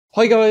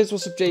Hi guys,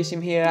 what's up,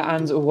 Jason here,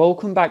 and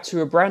welcome back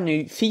to a brand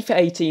new FIFA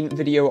 18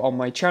 video on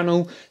my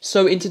channel.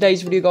 So in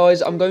today's video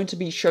guys, I'm going to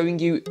be showing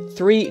you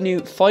 3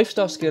 new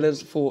 5-star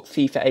skillers for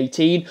FIFA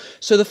 18.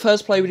 So the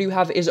first player we do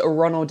have is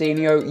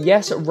Ronaldinho.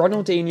 Yes,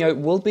 Ronaldinho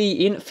will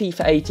be in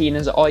FIFA 18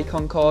 as an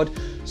icon card.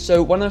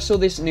 So when I saw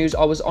this news,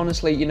 I was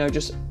honestly,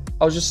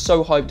 I was just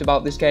so hyped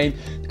about this game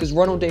because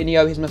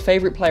Ronaldinho is my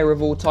favourite player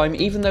of all time.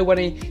 Even though when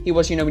he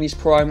was, in his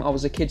prime, I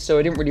was a kid, so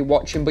I didn't really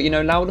watch him. But,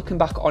 now looking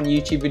back on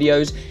YouTube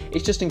videos,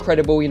 it's just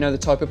incredible, the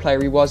type of player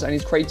he was. And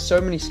he's created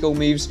so many skill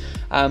moves,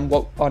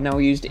 what are now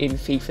used in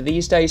FIFA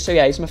these days. So,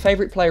 yeah, he's my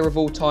favourite player of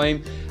all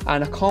time.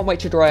 And I can't wait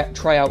to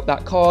try out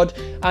that card.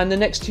 And the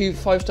next 2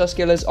 5-star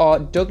skillers are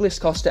Douglas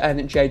Costa and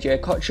JJ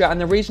Okocha. And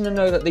the reason I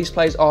know that these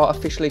players are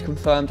officially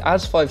confirmed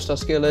as 5-star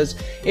skillers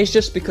is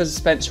just because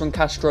Spencer and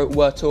Castro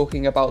were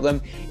talking about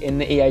them in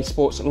the EA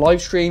Sports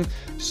live stream.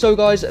 So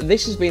guys,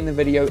 this has been the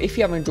video. If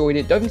you have enjoyed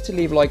it, don't forget to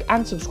leave a like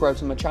and subscribe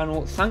to my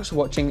channel. Thanks for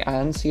watching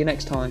and see you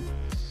next time.